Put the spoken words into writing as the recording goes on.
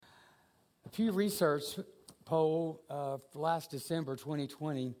Pew Research poll last December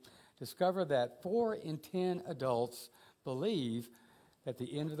 2020 discovered that 4 in 10 adults believe that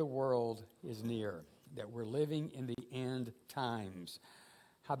the end of the world is near, that we're living in the end times.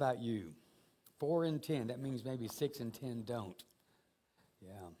 How about you? 4 in 10, that means maybe 6 in 10 don't.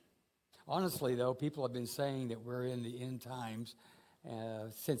 Yeah. Honestly, though, people have been saying that we're in the end times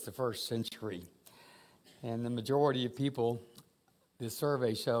since the first century. And the majority of people, this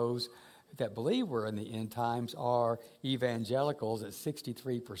survey shows, that believe we're in the end times are evangelicals at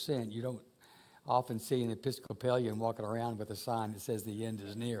 63%. You don't often see an Episcopalian walking around with a sign that says the end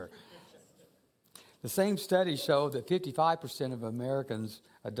is near. The same study showed that 55% of Americans,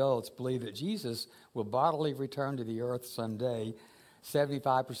 adults, believe that Jesus will bodily return to the earth someday,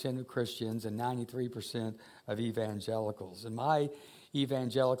 75% of Christians, and 93% of evangelicals. In my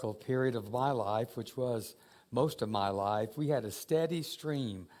evangelical period of my life, which was most of my life, we had a steady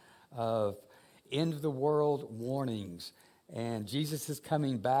stream of end-of-the-world warnings and Jesus is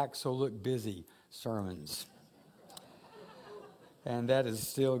coming back, so look busy sermons. And that is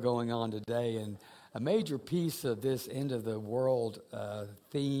still going on today. And a major piece of this end-of-the-world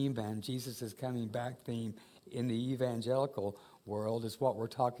theme and Jesus is coming back theme in the evangelical world is what we're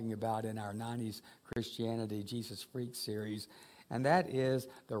talking about in our 90s Christianity Jesus Freak series, and that is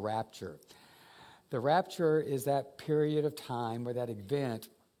the rapture. The rapture is that period of time or that event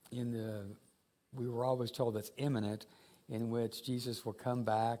we were always told that's imminent, in which Jesus will come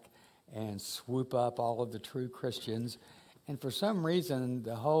back and swoop up all of the true Christians. And for some reason,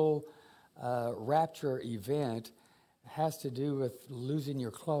 the whole rapture event has to do with losing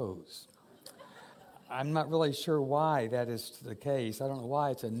your clothes. I'm not really sure why that is the case. I don't know why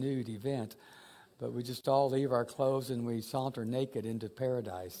it's a nude event, but we just all leave our clothes and we saunter naked into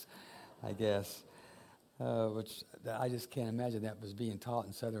paradise, I guess. Which I just can't imagine that was being taught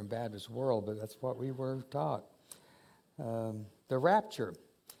in Southern Baptist world, but that's what we were taught. The rapture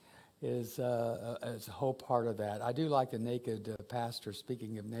is a whole part of that. I do like the naked pastor.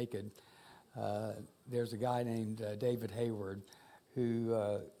 Speaking of naked, there's a guy named David Hayward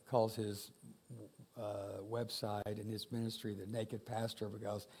who calls his website and his ministry the Naked Pastor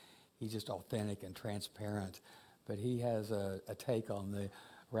because he's just authentic and transparent. But he has a take on the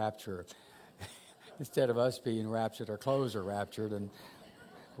rapture. Instead of us being raptured, our clothes are raptured, and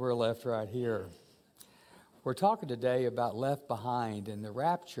we're left right here. We're talking today about left behind, and the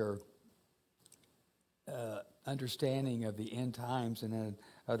rapture understanding of the end times and then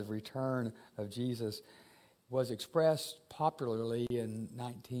of the return of Jesus was expressed popularly in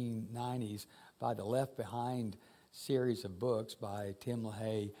 1990s by the Left Behind series of books by Tim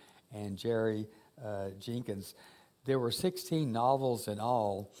LaHaye and Jerry Jenkins. There were 16 novels in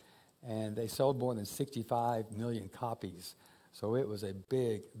all, and they sold more than 65 million copies. So it was a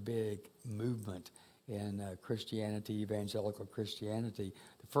big, big movement in Christianity, evangelical Christianity.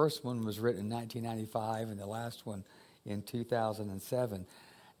 The first one was written in 1995 and the last one in 2007.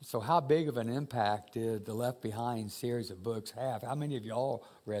 So how big of an impact did the Left Behind series of books have? How many of y'all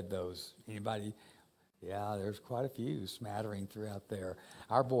read those? Anybody? Yeah, there's quite a few smattering throughout there.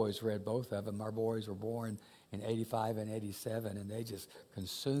 Our boys read both of them. Our boys were born in 85 and 87, and they just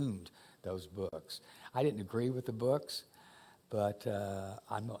consumed those books. I didn't agree with the books, but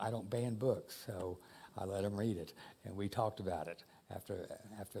I don't ban books, so I let them read it, and we talked about it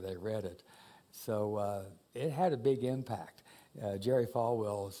after they read it. So it had a big impact. Jerry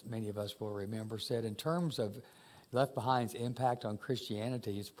Falwell, as many of us will remember, said in terms of Left Behind's impact on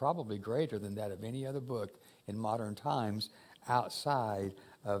Christianity, it's probably greater than that of any other book in modern times outside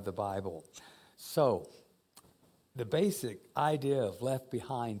of the Bible. So the basic idea of Left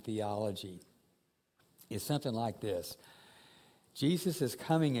Behind theology is something like this. Jesus is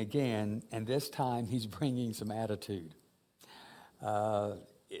coming again, and this time he's bringing some attitude.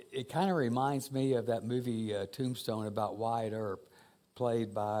 It kind of reminds me of that movie Tombstone about Wyatt Earp,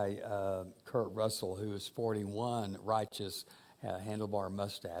 played by Kurt Russell, who is sporting one righteous handlebar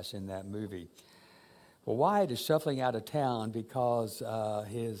mustache in that movie. Well, Wyatt is shuffling out of town because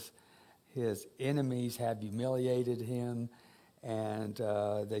his enemies have humiliated him, and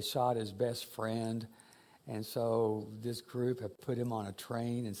they shot his best friend. And so this group have put him on a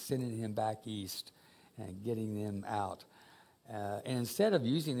train and sending him back east and getting them out. And instead of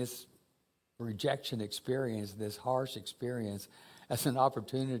using this rejection experience, this harsh experience, as an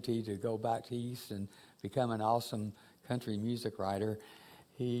opportunity to go back to east and become an awesome country music writer,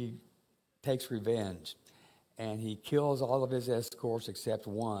 he takes revenge. And he kills all of his escorts except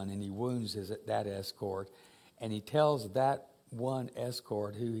one, and he wounds that escort. And he tells that one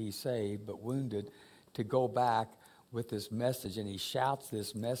escort who he saved but wounded to go back with this message. And he shouts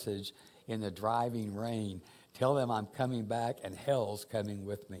this message in the driving rain. Tell them I'm coming back and hell's coming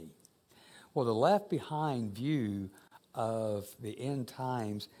with me. Well, the left behind view of the end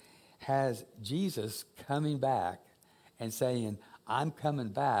times has Jesus coming back and saying, I'm coming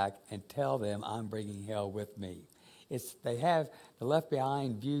back, and tell them I'm bringing hell with me. The left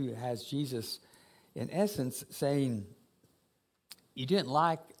behind view has Jesus, in essence, saying, you didn't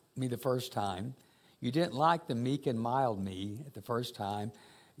like me the first time. You didn't like the meek and mild me at the first time.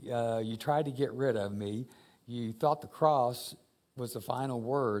 You tried to get rid of me. You thought the cross was the final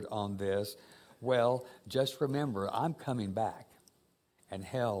word on this. Well, just remember, I'm coming back, and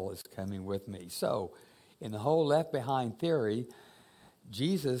hell is coming with me. So, in the whole left behind theory,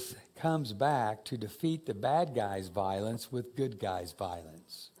 Jesus comes back to defeat the bad guys' violence with good guys'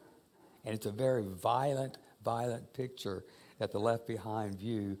 violence. And it's a very violent picture that the left behind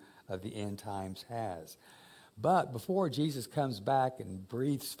view of the end times has. But before Jesus comes back and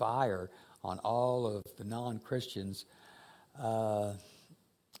breathes fire on all of the non-Christians,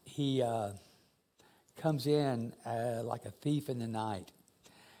 he comes in like a thief in the night,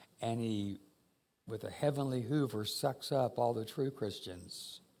 and he, with a heavenly hoover, sucks up all the true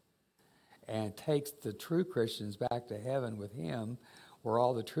Christians and takes the true Christians back to heaven with him, where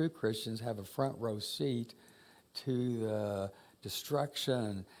all the true Christians have a front row seat to the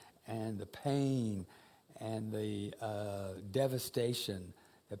destruction and the pain and the devastation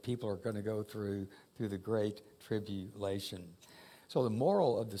that people are going to go through the great tribulation. So the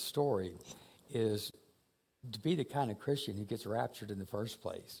moral of the story is to be the kind of Christian who gets raptured in the first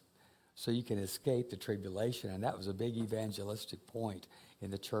place, so you can escape the tribulation. And that was a big evangelistic point in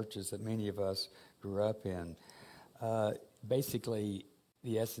the churches that many of us grew up in. Basically,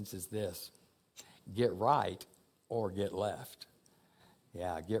 the essence is this: get right or get left.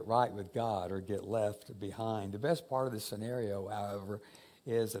 Yeah, get right with God or get left behind. The best part of the scenario, however,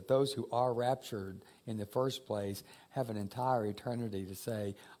 is that those who are raptured in the first place have an entire eternity to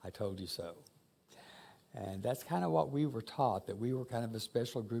say, I told you so. And that's kind of what we were taught, that we were kind of a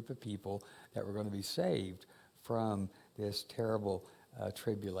special group of people that were going to be saved from this terrible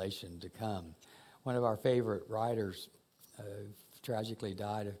tribulation to come. One of our favorite writers tragically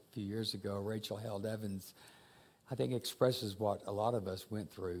died a few years ago, Rachel Held Evans, I think expresses what a lot of us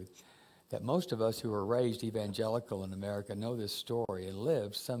went through, that most of us who were raised evangelical in America know this story and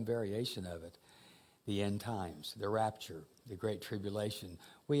lived some variation of it. The end times, the rapture, the great tribulation.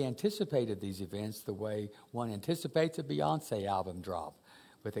 We anticipated these events the way one anticipates a Beyonce album drop,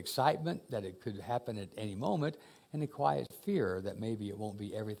 with excitement that it could happen at any moment and a quiet fear that maybe it won't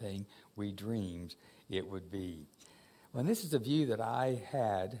be everything we dreamed it would be. Well, this is a view that I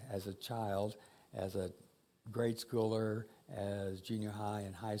had as a child, as a grade schooler, as junior high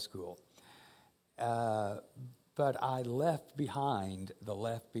and high school. But I left behind the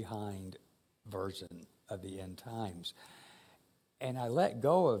left behind version of the end times. And I let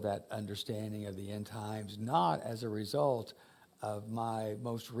go of that understanding of the end times, not as a result of my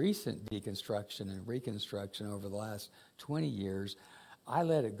most recent deconstruction and reconstruction over the last 20 years. I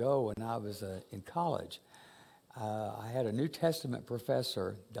let it go when I was in college. I had a New Testament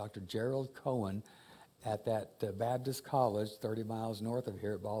professor, Dr. Gerald Cohen, at that Baptist college 30 miles north of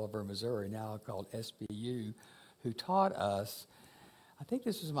here at Bolivar, Missouri, now called SBU, who taught us, I think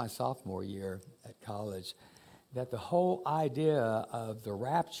this was my sophomore year at college, that the whole idea of the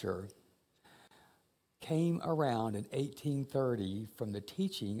rapture came around in 1830 from the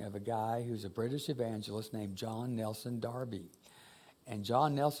teaching of a guy who's a British evangelist named John Nelson Darby. And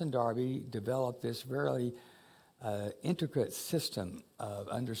John Nelson Darby developed this really intricate system of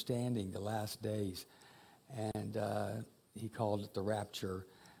understanding the last days. And he called it the rapture.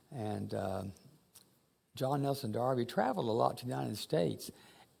 And John Nelson Darby traveled a lot to the United States,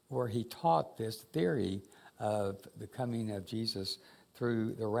 where he taught this theory of the coming of Jesus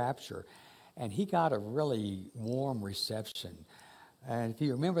through the rapture. And he got a really warm reception. And if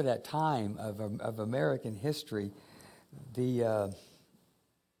you remember that time of American history, it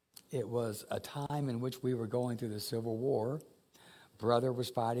was a time in which we were going through the Civil War. Brother was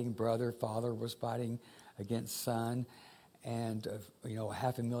fighting brother, father was fighting against son, and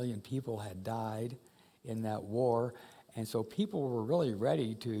 500,000 people had died in that war. And so people were really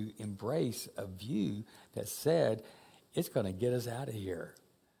ready to embrace a view that said, it's going to get us out of here.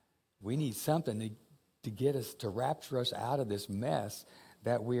 We need something to get us, to rapture us out of this mess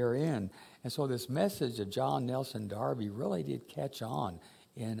that we are in. And so this message of John Nelson Darby really did catch on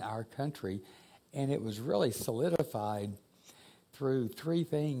in our country, and it was really solidified through three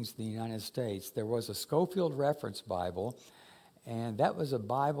things in the United States. There was a Scofield Reference Bible, and that was a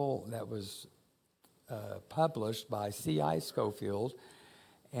Bible that was published by C.I. Scofield,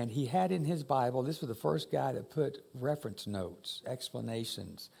 And he had in his Bible, this was the first guy that put reference notes,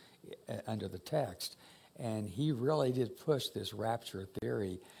 explanations under the text. And he really did push this rapture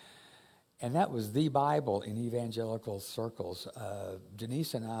theory. And that was the Bible in evangelical circles.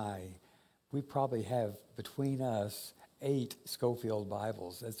 Denise and I, we probably have between us 8 Scofield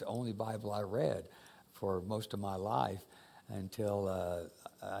Bibles. That's the only Bible I read for most of my life until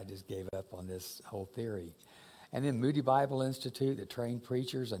I just gave up on this whole theory. And then Moody Bible Institute that trained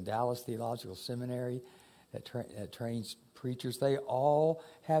preachers, and Dallas Theological Seminary that trains preachers, they all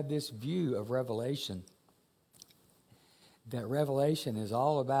have this view of Revelation. That Revelation is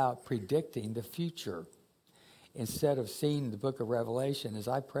all about predicting the future, instead of seeing the book of Revelation, as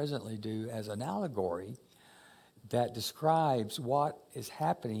I presently do, as an allegory that describes what is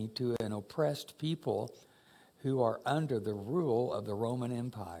happening to an oppressed people who are under the rule of the Roman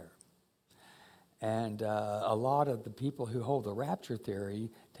Empire. And a lot of the people who hold the rapture theory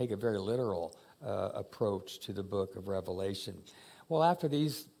take a very literal approach to the book of Revelation. Well, after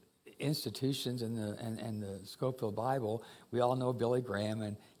these institutions and the Scofield Bible, we all know Billy Graham,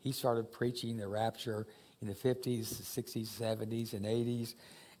 and he started preaching the rapture in the 50s, 60s, 70s, and 80s.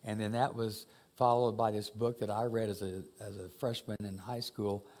 And then that was followed by this book that I read as a freshman in high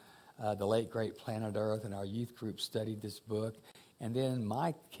school, The Late Great Planet Earth, and our youth group studied this book. And then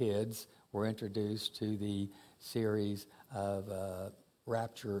my kids were introduced to the series of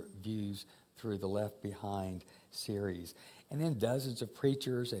rapture views through the Left Behind series. And then dozens of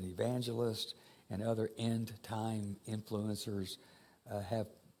preachers and evangelists and other end-time influencers have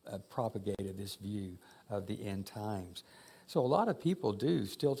propagated this view of the end times. So a lot of people do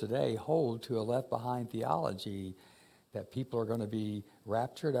still today hold to a Left Behind theology that people are going to be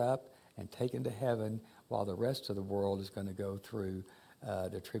raptured up and taken to heaven while the rest of the world is going to go through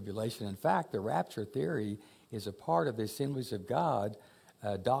the tribulation. In fact, the rapture theory is a part of the Assemblies of God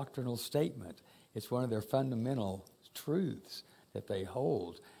doctrinal statement. It's one of their fundamental truths that they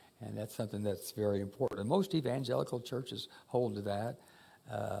hold, and that's something that's very important. And most evangelical churches hold to that,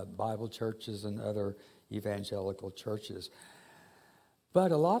 Bible churches and other evangelical churches.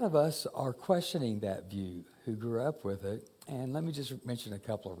 But a lot of us are questioning that view who grew up with it, and let me just mention a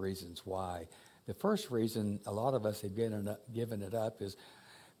couple of reasons why. The first reason a lot of us have given it up is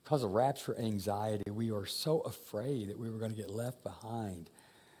because of rapture anxiety. We were so afraid that we were going to get left behind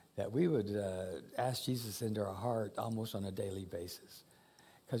that we would ask Jesus into our heart almost on a daily basis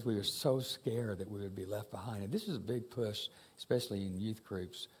because we were so scared that we would be left behind. And this is a big push, especially in youth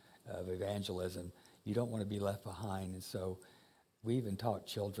groups of evangelism. You don't want to be left behind. And so we even taught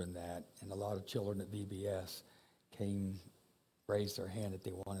children that, and a lot of children at VBS raised their hand that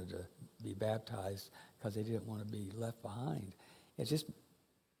they wanted to be baptized because they didn't want to be left behind. It's just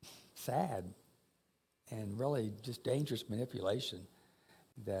sad and really just dangerous manipulation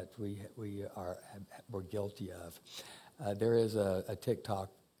that we're guilty of. There is a TikTok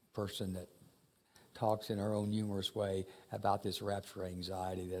person that talks in her own humorous way about this rapture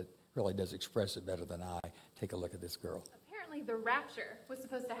anxiety that really does express it better than I. Take a look at this girl. Apparently the rapture was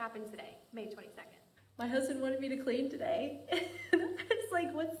supposed to happen today, May 22nd. My husband wanted me to clean today. It's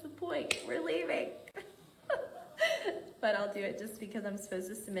like, what's the point? We're leaving. But I'll do it just because I'm supposed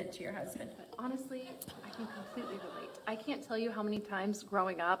to submit to your husband. But honestly, I can completely relate. I can't tell you how many times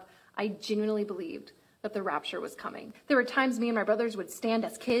growing up I genuinely believed that the rapture was coming. There were times me and my brothers would stand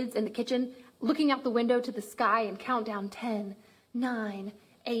as kids in the kitchen, looking out the window to the sky and count down 10, 9,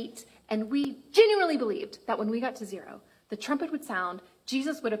 8, and we genuinely believed that when we got to 0, the trumpet would sound,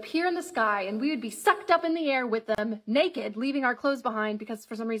 Jesus would appear in the sky, and we would be sucked up in the air with them, naked, leaving our clothes behind because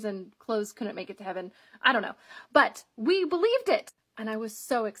for some reason clothes couldn't make it to heaven. I don't know. But we believed it, and I was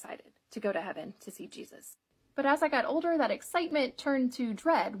so excited to go to heaven to see Jesus. But as I got older, that excitement turned to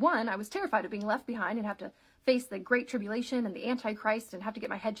dread. One, I was terrified of being left behind and have to face the Great Tribulation and the Antichrist and have to get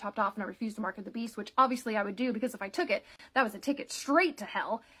my head chopped off, and I refused the mark of the beast, which obviously I would do because if I took it, that was a ticket straight to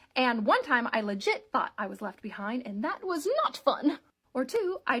hell. And one time I legit thought I was left behind, and that was not fun. Or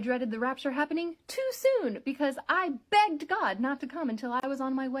two, I dreaded the rapture happening too soon because I begged God not to come until I was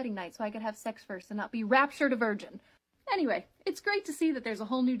on my wedding night so I could have sex first and not be raptured a virgin. Anyway, it's great to see that there's a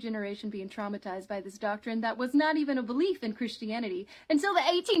whole new generation being traumatized by this doctrine that was not even a belief in Christianity until the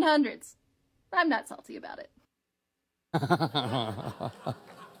 1800s. I'm not salty about it.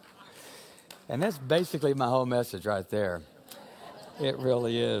 And that's basically my whole message right there. It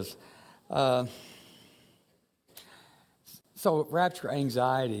really is. So rapture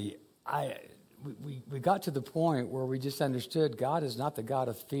anxiety, we got to the point where we just understood God is not the God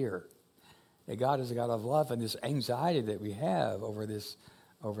of fear. That God is a God of love, and this anxiety that we have over this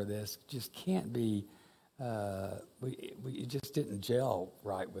just can't be it just didn't gel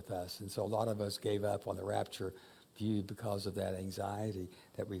right with us. And so a lot of us gave up on the rapture view because of that anxiety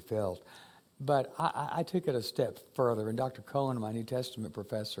that we felt. But I took it a step further, and Dr. Cohen, my New Testament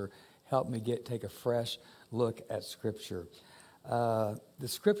professor, helped me take a fresh look at Scripture. The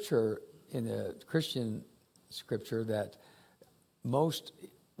Scripture in the Christian Scripture that most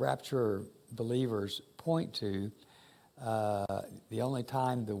rapture believers point to, the only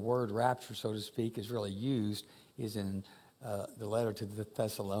time the word rapture, so to speak, is really used is in the letter to the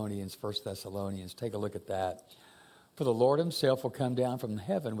Thessalonians, 1 Thessalonians. Take a look at that. For the Lord himself will come down from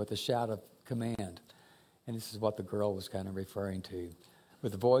heaven with a shout of command. And this is what the girl was kind of referring to.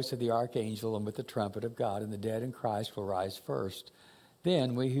 With the voice of the archangel and with the trumpet of God, and the dead in Christ will rise first.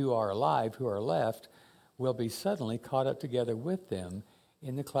 Then we who are alive, who are left, will be suddenly caught up together with them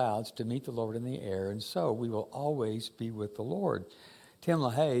in the clouds to meet the Lord in the air, and so we will always be with the Lord. Tim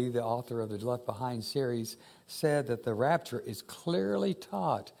LaHaye, the author of the Left Behind series, said that the rapture is clearly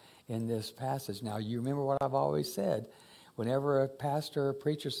taught in this passage. Now, you remember what I've always said. Whenever a pastor or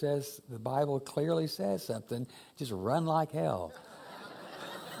preacher says the Bible clearly says something, just run like hell.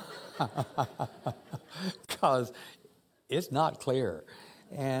 Because it's not clear.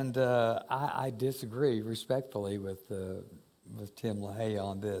 And I disagree respectfully with Tim LaHaye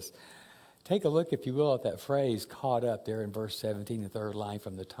on this. Take a look, if you will, at that phrase, caught up, there in verse 17, the third line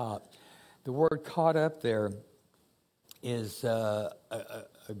from the top. The word caught up there is a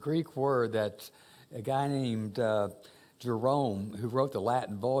Greek word that a guy named Jerome, who wrote the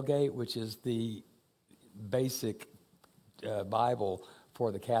Latin Vulgate, which is the basic Bible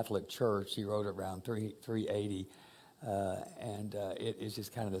for the Catholic Church. He wrote it around 380, and it is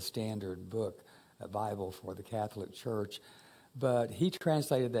just kind of the standard book, Bible for the Catholic Church. But he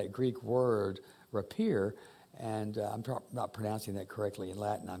translated that Greek word, rapere, and I'm not pronouncing that correctly in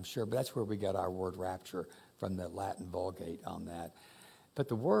Latin, I'm sure, but that's where we got our word rapture from, the Latin Vulgate on that. But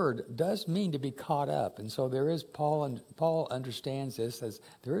the word does mean to be caught up, and so there is, Paul understands this as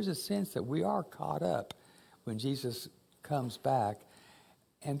there is a sense that we are caught up when Jesus comes back.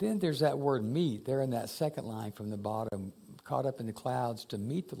 And then there's that word meet there in that second line from the bottom, caught up in the clouds to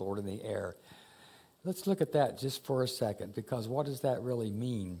meet the Lord in the air. Let's look at that just for a second, because what does that really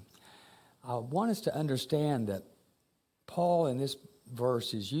mean? I want us to understand that Paul in this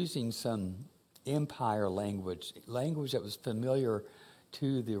verse is using some empire language that was familiar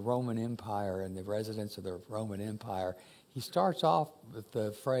to the Roman Empire and the residents of the Roman Empire. He starts off with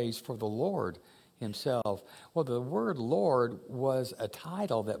the phrase, for the Lord himself. Well, the word Lord was a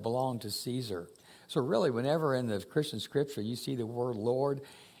title that belonged to Caesar. So really, whenever in the Christian scripture you see the word Lord,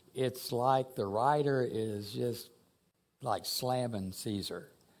 it's like the writer is just like slamming Caesar.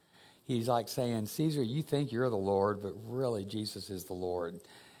 He's like saying, Caesar, you think you're the Lord, but really Jesus is the Lord.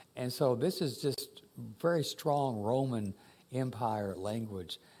 And so this is just very strong Roman Empire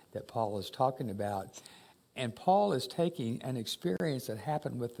language that Paul is talking about. And Paul is taking an experience that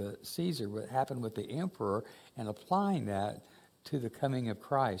happened with the Caesar, what happened with the emperor, and applying that to the coming of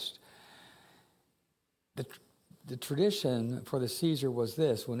Christ. The tradition for the Caesar was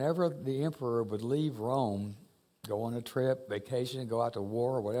this: whenever the emperor would leave Rome, go on a trip, vacation, go out to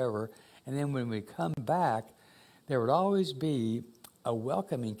war or whatever, and then when we come back, there would always be a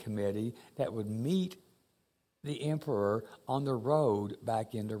welcoming committee that would meet the emperor on the road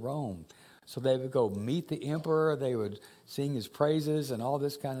back into Rome. So they would go meet the emperor, they would sing his praises and all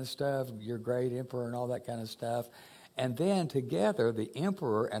this kind of stuff, your great emperor and all that kind of stuff. And then together, the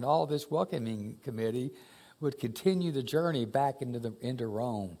emperor and all this welcoming committee would continue the journey back into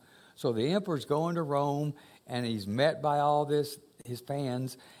Rome. So the emperor's going to Rome, and he's met by all his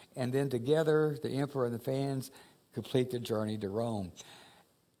fans, and then together, the emperor and the fans complete the journey to Rome.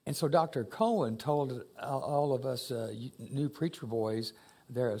 And so Dr. Cohen told all of us new preacher boys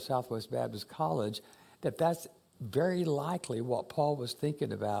there at Southwest Baptist College that that's very likely what Paul was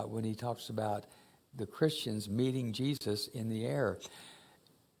thinking about when he talks about the Christians meeting Jesus in the air.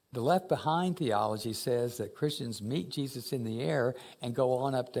 The Left Behind theology says that Christians meet Jesus in the air and go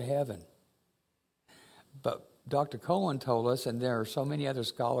on up to heaven. But Dr. Cohen told us, and there are so many other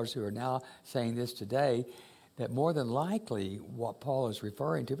scholars who are now saying this today, that more than likely what Paul is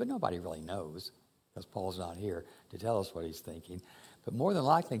referring to, but nobody really knows because Paul's not here to tell us what he's thinking, but more than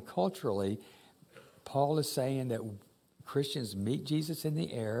likely culturally, Paul is saying that Christians meet Jesus in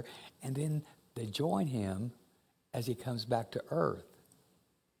the air and then they join him as he comes back to earth.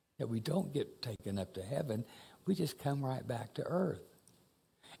 That we don't get taken up to heaven, we just come right back to earth.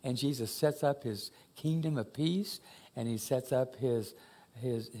 And Jesus sets up his kingdom of peace, and he sets up the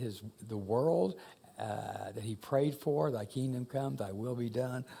world that he prayed for. Thy kingdom come, thy will be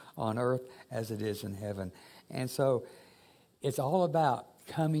done on earth as it is in heaven. And so it's all about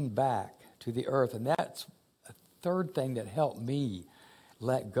coming back to the earth. And that's a third thing that helped me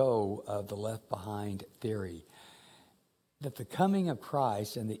let go of the left behind theory. That the coming of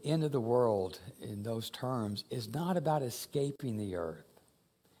Christ and the end of the world in those terms is not about escaping the earth.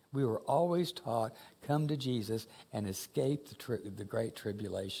 We were always taught, come to Jesus and escape the great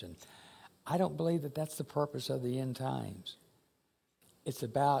tribulation. I don't believe that that's the purpose of the end times. It's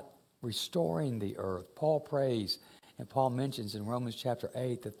about restoring the earth. Paul prays, and Paul mentions in Romans chapter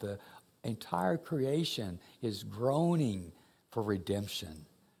 8 that the entire creation is groaning for redemption,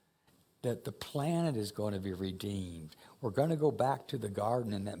 that the planet is going to be redeemed. We're going to go back to the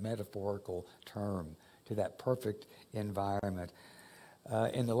garden in that metaphorical term, to that perfect environment.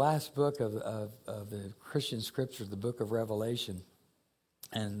 In the last book of the Christian scripture, the book of Revelation,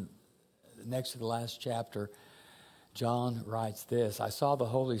 and next to the last chapter, John writes this: I saw the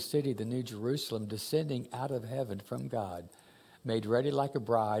holy city, the New Jerusalem, descending out of heaven from God, made ready like a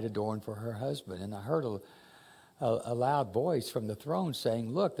bride adorned for her husband. And I heard a loud voice from the throne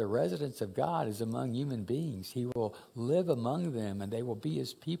saying, look, the residence of God is among human beings. He will live among them, and they will be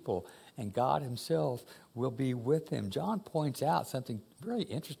his people, and God himself will be with them. John points out something really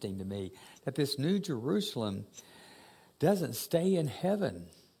interesting to me, that this New Jerusalem doesn't stay in heaven,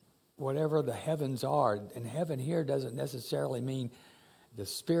 whatever the heavens are. And heaven here doesn't necessarily mean the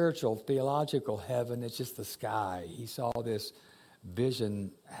spiritual, theological heaven. It's just the sky. He saw this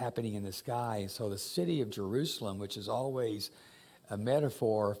vision happening in the sky. And so the city of Jerusalem, which is always a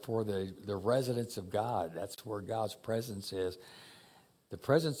metaphor for the residence of God, that's where God's presence is. The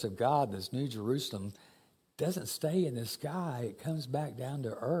presence of God, this New Jerusalem, doesn't stay in the sky. It comes back down to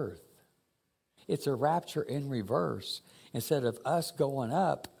earth. It's a rapture in reverse. Instead of us going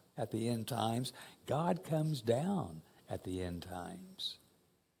up at the end times, God comes down at the end times.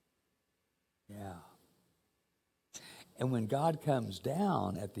 Yeah. And when God comes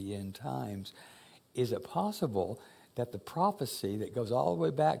down at the end times, is it possible that the prophecy that goes all the way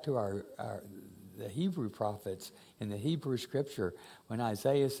back to the Hebrew prophets in the Hebrew scripture, when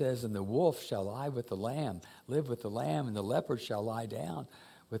Isaiah says, and the wolf shall lie with the lamb, live with the lamb, and the leopard shall lie down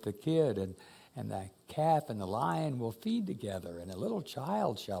with the kid, and the calf and the lion will feed together, and a little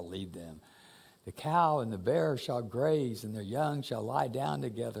child shall lead them. The cow and the bear shall graze, and their young shall lie down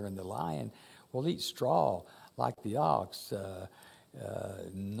together, and the lion will eat straw like the ox.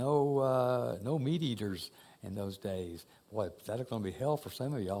 No meat eaters in those days. Boy, that's going to be hell for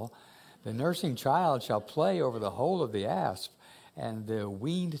some of y'all. The nursing child shall play over the hole of the asp, and the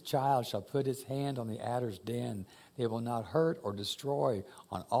weaned child shall put his hand on the adder's den. They will not hurt or destroy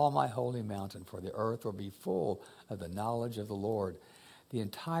on all my holy mountain, for the earth will be full of the knowledge of the Lord. The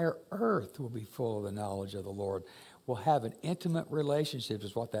entire earth will be full of the knowledge of the Lord. We'll have an intimate relationship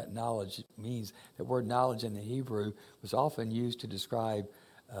is what that knowledge means. The word knowledge in the Hebrew was often used to describe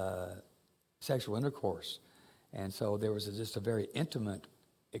sexual intercourse. And so there was just a very intimate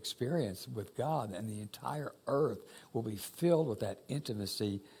experience with God, and the entire earth will be filled with that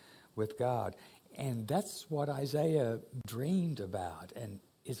intimacy with God. And that's what Isaiah dreamed about. And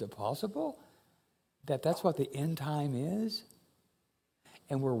is it possible that that's what the end time is?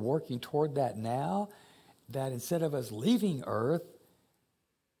 And we're working toward that now, that instead of us leaving earth,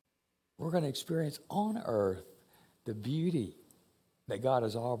 we're going to experience on earth the beauty that God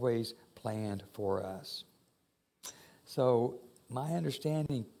has always planned for us. So my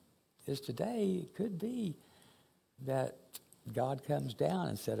understanding is today it could be that God comes down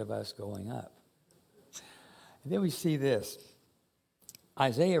instead of us going up. And then we see this.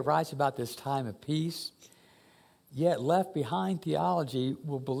 Isaiah writes about this time of peace, yet left behind theology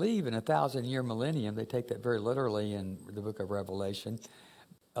will believe in 1,000-year millennium. They take that very literally in the book of Revelation,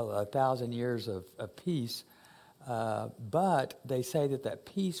 1,000 years of peace. But they say that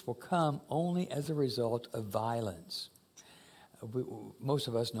peace will come only as a result of violence. Most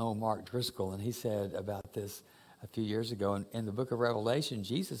of us know Mark Driscoll, and he said about this a few years ago. In the book of Revelation,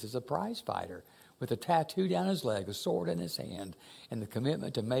 Jesus is a prize fighter with a tattoo down his leg, a sword in his hand, and the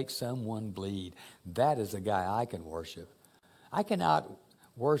commitment to make someone bleed. That is the guy I can worship. I cannot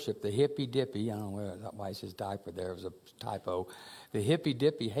worship the hippy-dippy, I don't know why it says diaper there, it was a typo, the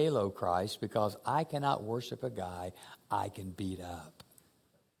hippy-dippy halo Christ, because I cannot worship a guy I can beat up.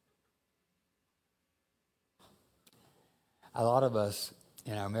 A lot of us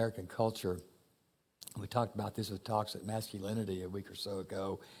in our American culture, we talked about this with Toxic Masculinity a week or so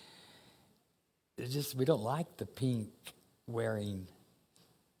ago, we don't like the pink wearing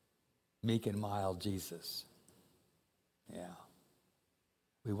meek and mild Jesus. Yeah.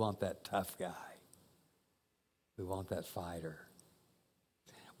 We want that tough guy. We want that fighter.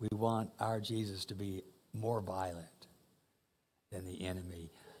 We want our Jesus to be more violent than the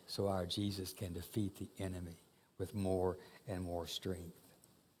enemy, so our Jesus can defeat the enemy with more and more strength.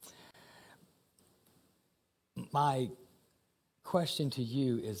 My question to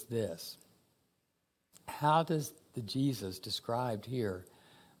you is this: how does the Jesus described here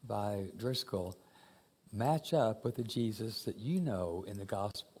by Driscoll match up with the Jesus that you know in the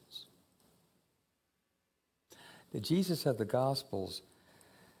Gospels? The Jesus of the Gospels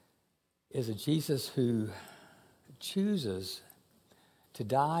is a Jesus who chooses to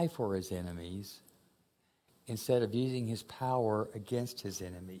die for his enemies instead of using his power against his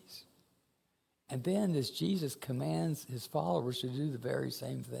enemies. And then this Jesus commands his followers to do the very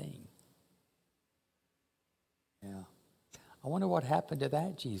same thing. Yeah. I wonder what happened to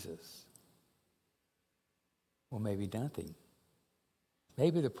that Jesus. Well, maybe nothing.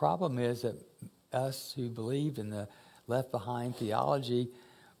 Maybe the problem is that us who believed in the Left Behind theology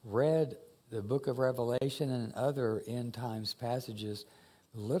read the book of Revelation and other end times passages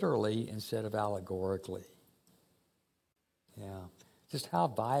literally instead of allegorically. Yeah. Just how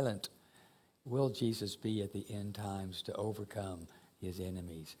violent will Jesus be at the end times to overcome his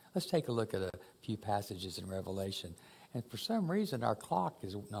enemies? Let's take a look at a few passages in Revelation. And for some reason, our clock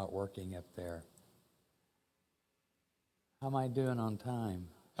is not working up there. How am I doing on time?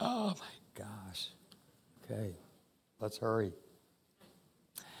 Oh, my gosh. Okay, let's hurry.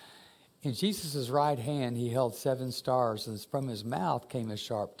 In Jesus' right hand, he held 7 stars, and from his mouth came a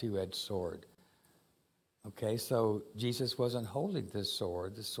sharp two-edged sword. Okay, so Jesus wasn't holding this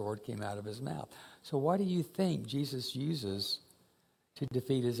sword. The sword came out of his mouth. So what do you think Jesus uses to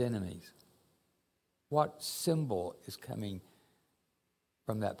defeat his enemies? What symbol is coming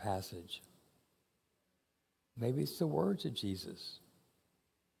from that passage? Maybe it's the words of Jesus.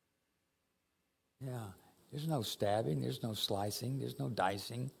 Yeah, there's no stabbing, there's no slicing, there's no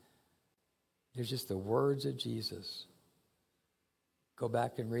dicing. There's just the words of Jesus. Go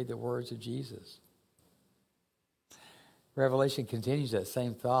back and read the words of Jesus. Revelation continues that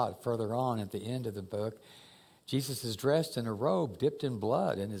same thought further on at the end of the book. Jesus is dressed in a robe dipped in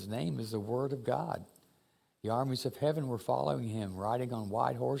blood, and his name is the Word of God. The armies of heaven were following him, riding on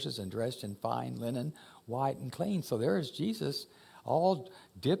white horses and dressed in fine linen, white and clean. So there is Jesus, all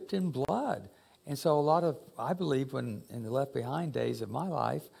dipped in blood. And so I believe when in the Left Behind days of my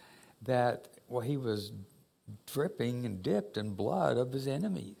life, that he was dripping and dipped in blood of his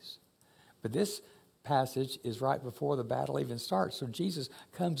enemies. But this passage is right before the battle even starts. So Jesus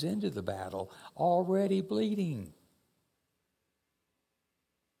comes into the battle already bleeding.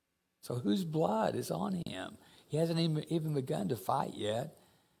 So whose blood is on him? He hasn't even begun to fight yet.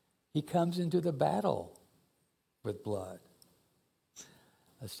 He comes into the battle with blood.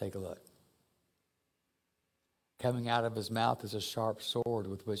 Let's take a look. Coming out of his mouth is a sharp sword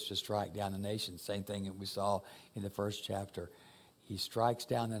with which to strike down the nations. Same thing that we saw in the first chapter. He strikes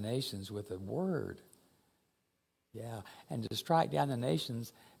down the nations with a word. Yeah, and to strike down the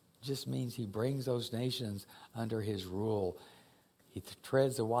nations just means he brings those nations under his rule. He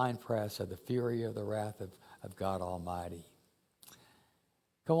treads the winepress of the fury of the wrath of God Almighty.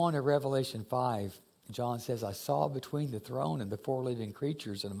 Go on to Revelation 5. John says, I saw between the throne and the 4 living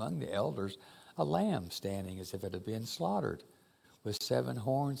creatures and among the elders a lamb standing as if it had been slaughtered, with 7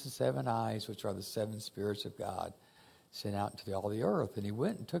 horns and 7 eyes, which are the 7 spirits of God, sent out into all the earth. And he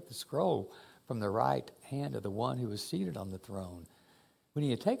went and took the scroll from the right hand of the one who was seated on the throne. When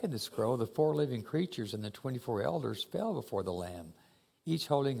he had taken the scroll, the 4 living creatures and the 24 elders fell before the Lamb, each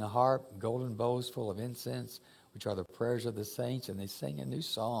holding a harp, golden bowls full of incense, which are the prayers of the saints, and they sang a new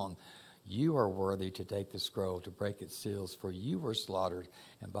song. You are worthy to take the scroll, to break its seals, for you were slaughtered,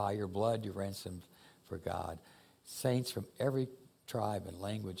 and by your blood you ransomed for God saints from every tribe and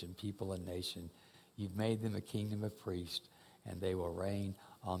language and people and nation. You've made them a kingdom of priests, and they will reign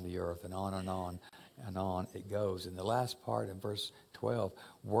on the earth. And on and on and on it goes. In the last part, in verse 12,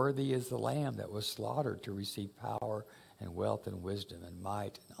 worthy is the Lamb that was slaughtered to receive power and wealth and wisdom and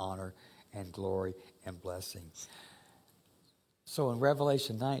might and honor and glory and blessing. So in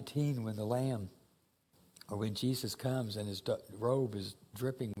Revelation 19, when the Lamb, or when Jesus comes and his robe is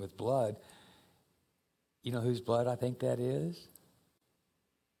dripping with blood, you know whose blood I think that is?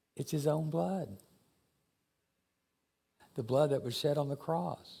 It's his own blood. The blood that was shed on the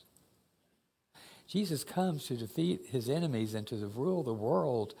cross. Jesus comes to defeat his enemies and to rule the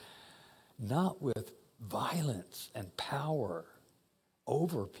world not with violence and power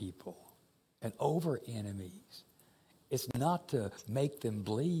over people and over enemies. It's not to make them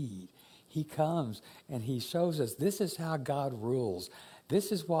bleed. he comes and he shows us this is how God rules.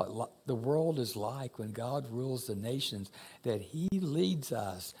 This is what the world is like when God rules the nations, that he leads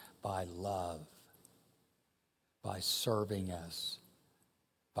us by love, by serving us,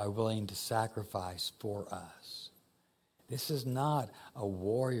 by willing to sacrifice for us. This is not a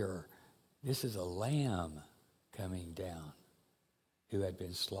warrior. This is a lamb coming down who had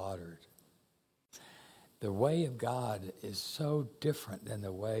been slaughtered. The way of God is so different than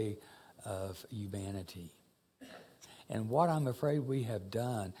the way of humanity. And what I'm afraid we have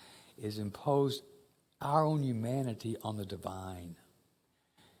done is imposed our own humanity on the divine.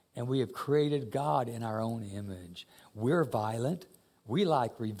 And we have created God in our own image. We're violent. We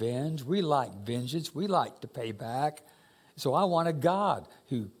like revenge. We like vengeance. We like to pay back. So I want a God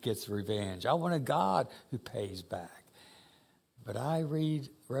who gets revenge. I want a God who pays back. But I read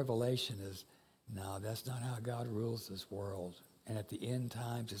Revelation as, no, that's not how God rules this world. And at the end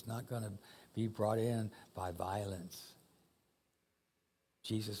times, it's not going to be brought in by violence.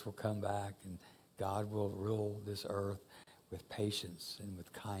 Jesus will come back and God will rule this earth with patience and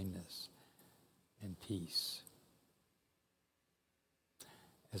with kindness and peace.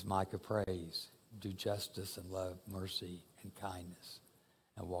 As Micah prays, do justice and love, mercy and kindness,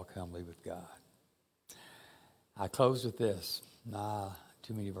 and walk humbly with God. I close with this.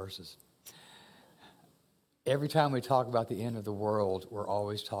 Too many verses. Every time we talk about the end of the world, we're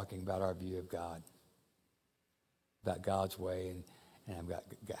always talking about our view of God, about God's way and about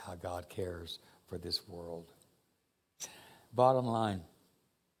how God cares for this world. Bottom line,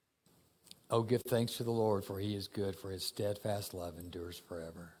 oh, give thanks to the Lord, for he is good, for his steadfast love endures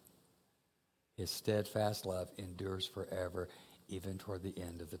forever. His steadfast love endures forever, even toward the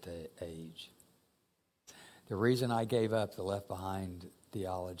end of the age. The reason I gave up the Left Behind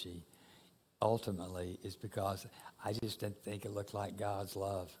theology ultimately is because I just didn't think it looked like God's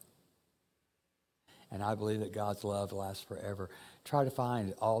love. And I believe that God's love lasts forever. Try to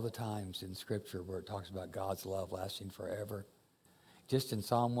find all the times in Scripture where it talks about God's love lasting forever. Just in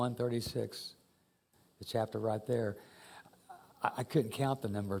Psalm 136, the chapter right there, I couldn't count the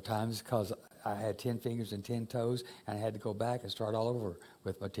number of times because I had 10 fingers and 10 toes, and I had to go back and start all over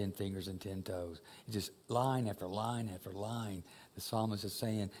with my 10 fingers and 10 toes. It's just line after line after line. The psalmist is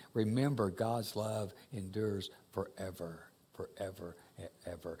saying, remember, God's love endures forever, forever,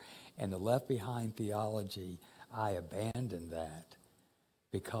 ever. And the Left Behind theology, I abandoned that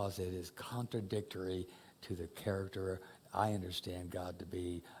because it is contradictory to the character I understand God to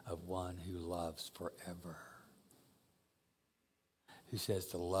be of one who loves forever, who says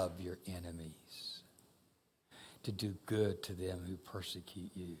to love your enemies, to do good to them who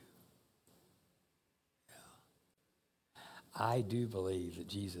persecute you. Yeah. I do believe that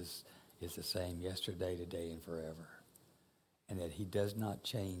Jesus is the same yesterday, today, and forever, and that he does not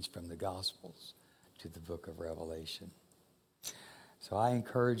change from the Gospels to the book of Revelation. So I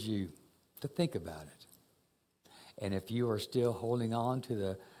encourage you to think about it. And if you are still holding on to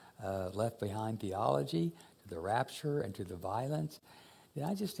the Left Behind theology, to the rapture, and to the violence, then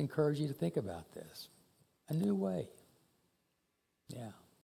I just encourage you to think about this a new way. Yeah.